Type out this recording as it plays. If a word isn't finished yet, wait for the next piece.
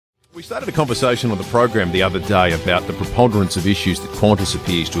We started a conversation on the program the other day about the preponderance of issues that Qantas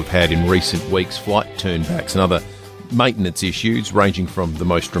appears to have had in recent weeks, flight turnbacks and other maintenance issues, ranging from the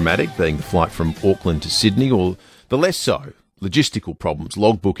most dramatic, being the flight from Auckland to Sydney, or the less so, logistical problems,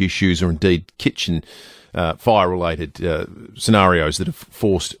 logbook issues, or indeed kitchen fire-related scenarios that have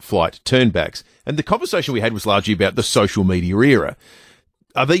forced flight turnbacks. And the conversation we had was largely about the social media era.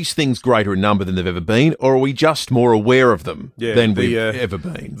 Are these things greater in number than they've ever been, or are we just more aware of them than we've ever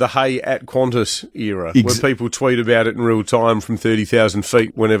been? The Hey at Qantas era, where people tweet about it in real time from 30,000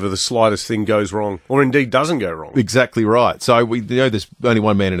 feet whenever the slightest thing goes wrong, or indeed doesn't go wrong. Exactly right. So we know there's only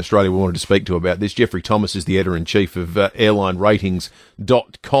one man in Australia we wanted to speak to about this. Jeffrey Thomas is the editor-in-chief of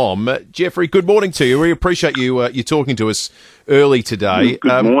airlineratings.com. Jeffrey, good morning to you. We appreciate you talking to us early today.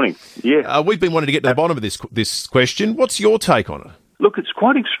 Good morning. Yeah, we've been wanting to get to the bottom of this question. What's your take on it? Look, it's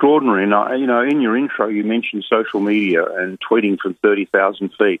quite extraordinary. And, in your intro, you mentioned social media and tweeting from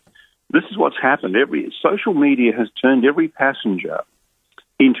 30,000 feet. This is what's happened. Social media has turned every passenger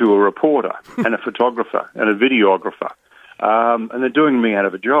into a reporter and a photographer and a videographer. And they're doing me out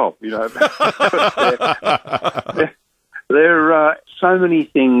of a job, There are so many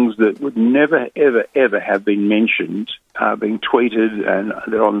things that would never, ever, ever have been mentioned, being tweeted, and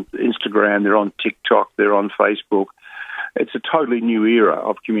they're on Instagram, they're on TikTok, they're on Facebook. It's a totally new era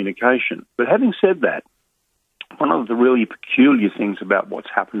of communication. But having said that, one of the really peculiar things about what's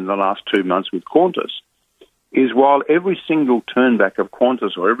happened in the last 2 months with Qantas is while every single turnback of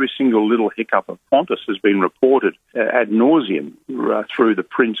Qantas or every single little hiccup of Qantas has been reported ad nauseum through the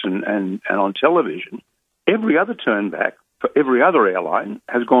print and on television, every other turnback for every other airline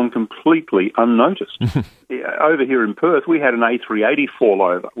has gone completely unnoticed. Over here in Perth, we had an A380 fall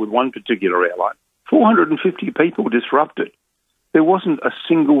over with one particular airline. 450 people disrupted. There wasn't a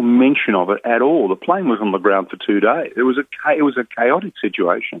single mention of it at all. The plane was on the ground for 2 days. It was a chaotic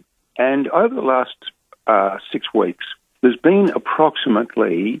situation. And over the last 6 weeks, there's been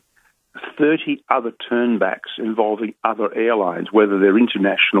approximately 30 other turnbacks involving other airlines, whether they're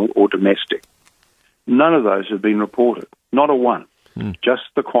international or domestic. None of those have been reported. Not a one.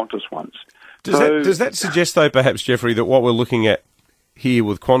 Just the Qantas ones. Does that suggest, though, perhaps, Jeffrey, that what we're looking at here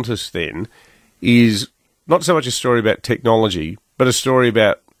with Qantas then is not so much a story about technology, but a story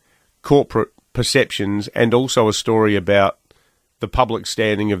about corporate perceptions and also a story about the public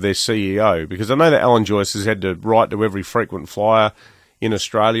standing of their CEO? Because I know that Alan Joyce has had to write to every frequent flyer in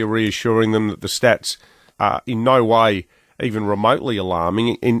Australia, reassuring them that the stats are in no way even remotely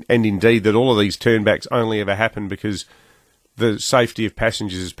alarming, and indeed that all of these turnbacks only ever happen because the safety of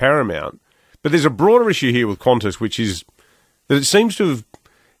passengers is paramount. But there's a broader issue here with Qantas, which is that it seems to have,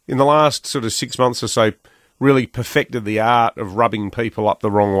 in the last sort of 6 months or so, really perfected the art of rubbing people up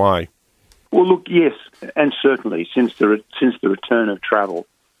the wrong way. Well, look, yes, and certainly since the return of travel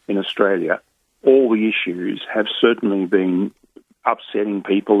in Australia, all the issues have certainly been upsetting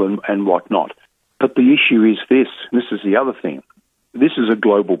people and whatnot. But the issue is this, and this is the other thing. This is a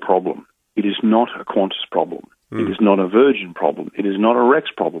global problem. It is not a Qantas problem. It is not a Virgin problem. It is not a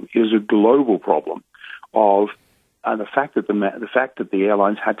Rex problem. It is a global problem of the fact that the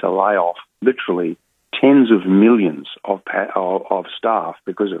airlines had to lay off literally tens of millions of staff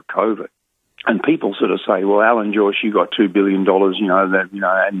because of COVID. And people sort of say, well, Alan Joyce, you got $2 billion,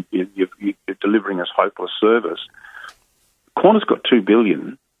 and you're delivering us hopeless service. Qantas got $2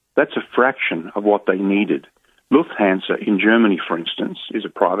 billion. That's a fraction of what they needed. Lufthansa in Germany, for instance, is a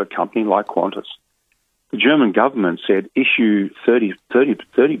private company like Qantas. The German government said, issue 30%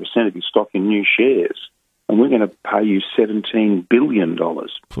 of your stock in new shares, and we're going to pay you $17 billion.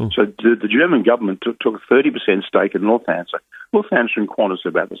 So the German government took a 30% stake in Lufthansa. Lufthansa and Qantas are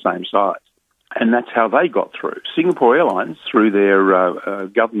about the same size. And that's how they got through. Singapore Airlines, through their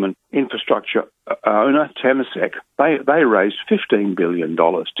government infrastructure owner, Temasek, they raised $15 billion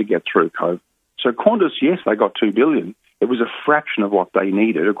to get through COVID. So Qantas, yes, they got $2 billion. It was a fraction of what they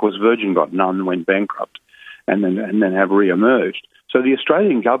needed. Of course, Virgin got none and went bankrupt and then have re-emerged. So the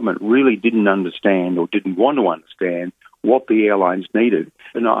Australian government really didn't understand or didn't want to understand what the airlines needed.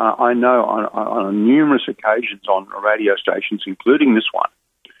 And I know on numerous occasions on radio stations, including this one,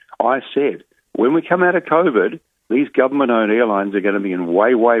 I said, when we come out of COVID, these government-owned airlines are going to be in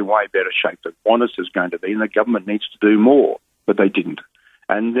way, way, way better shape than Qantas is going to be, and the government needs to do more. But they didn't.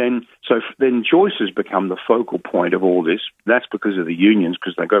 And then Joyce has become the focal point of all this. That's because of the unions,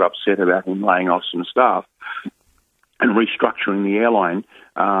 because they got upset about him laying off some staff and restructuring the airline.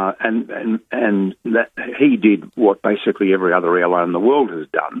 And that he did what basically every other airline in the world has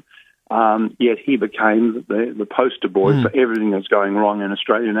done. Yet he became the poster boy for everything that's going wrong in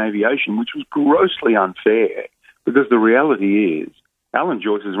Australian aviation, which was grossly unfair, because the reality is Alan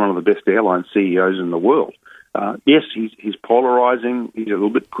Joyce is one of the best airline CEOs in the world. Yes, he's polarising. He's a little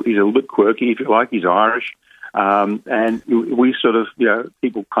bit quirky, if you like. He's Irish, and we sort of,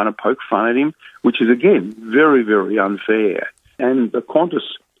 people kind of poke fun at him, which is again very, very unfair. And the Qantas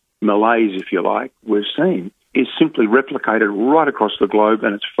malaise, if you like, we've seen is simply replicated right across the globe,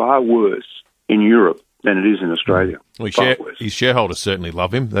 and it's far worse in Europe than it is in Australia. Well, his shareholders certainly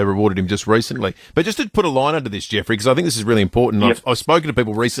love him. They rewarded him just recently. But just to put a line under this, Jeffrey, because I think this is really important. Yep. I've spoken to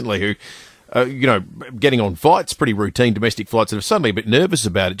people recently who, getting on flights, pretty routine domestic flights, that are suddenly a bit nervous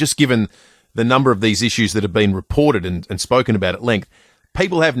about it, just given the number of these issues that have been reported and spoken about at length.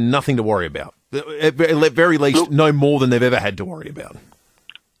 People have nothing to worry about. At very least, no more than they've ever had to worry about.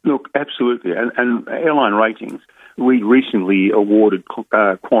 Look, absolutely. And airline ratings, we recently awarded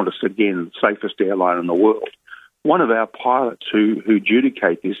Qantas again, the safest airline in the world. One of our pilots who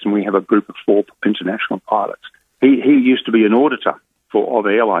adjudicate this, and we have a group of 4 international pilots, he used to be an auditor of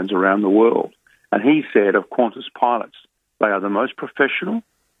airlines around the world. And he said of Qantas pilots, they are the most professional,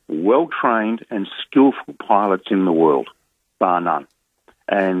 well-trained and skillful pilots in the world, bar none.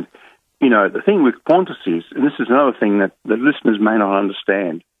 And, the thing with Qantas is, and this is another thing that the listeners may not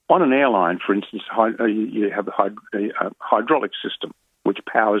understand, on an airline, for instance, you have a hydraulic system which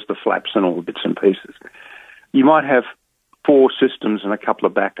powers the flaps and all the bits and pieces. You might have 4 systems and a couple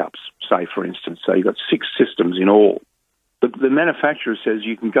of backups, say, for instance. So you've got 6 systems in all. The manufacturer says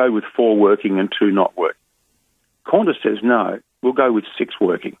you can go with 4 working and 2 not working. Qantas says, no, we'll go with 6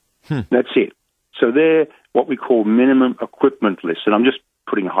 working. That's it. So they're what we call minimum equipment lists, and I'm just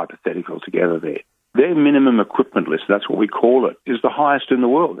putting a hypothetical together there. Their minimum equipment list, that's what we call it, is the highest in the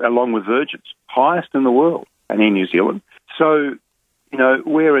world, along with Virgin's, highest in the world, and in New Zealand. So,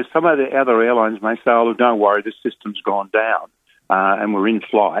 whereas some of the other airlines may say, oh, don't worry, the system's gone down and we're in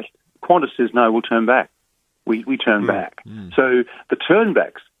flight, Qantas says, no, we'll turn back. We turn back. So the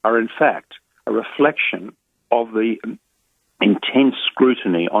turnbacks are, in fact, a reflection of the intense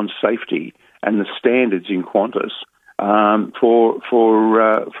scrutiny on safety and the standards in Qantas for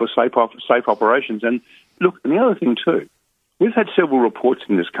safe operations. And look, and the other thing too, we've had several reports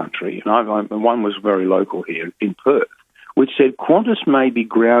in this country, and one was very local here in Perth, which said Qantas may be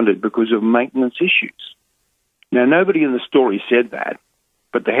grounded because of maintenance issues. Now, nobody in the story said that,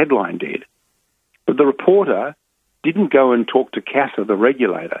 but the headline did. But the reporter didn't go and talk to CASA, the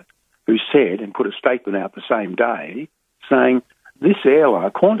regulator, who said and put a statement out the same day saying, this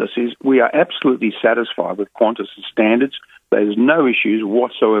airline, Qantas, we are absolutely satisfied with Qantas' standards. There's no issues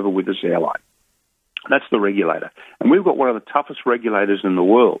whatsoever with this airline. That's the regulator. And we've got one of the toughest regulators in the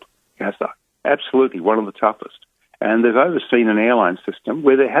world, CASA. Absolutely, one of the toughest. And they've overseen an airline system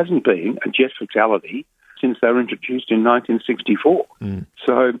where there hasn't been a jet fatality since they were introduced in 1964.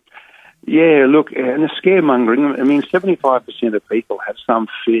 So, yeah, look, and the scaremongering, 75% of people have some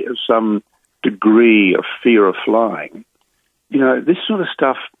fear, some degree of fear of flying. This sort of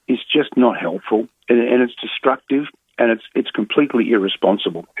stuff is just not helpful, and it's destructive, and it's completely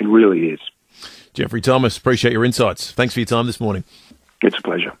irresponsible. It really is. Jeffrey Thomas, appreciate your insights. Thanks for your time this morning. It's a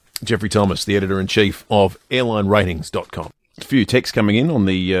pleasure. Jeffrey Thomas, the editor-in-chief of airlineratings.com. A few texts coming in on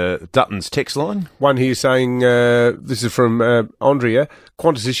the Dutton's text line. One here saying, this is from Andrea,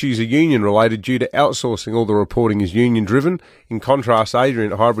 Qantas issues are union-related due to outsourcing. All the reporting is union-driven. In contrast,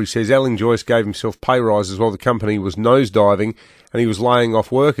 Adrian at Highbury says Alan Joyce gave himself pay rises while the company was nosediving and he was laying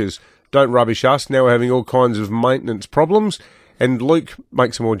off workers. Don't rubbish us. Now we're having all kinds of maintenance problems. And Luke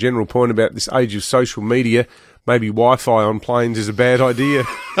makes a more general point about this age of social media. Maybe Wi-Fi on planes is a bad idea.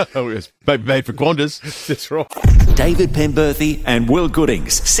 Maybe made for Qantas. That's right. David Penberthy and Will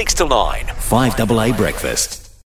Goodings, 6 to 9, 5AA Breakfast.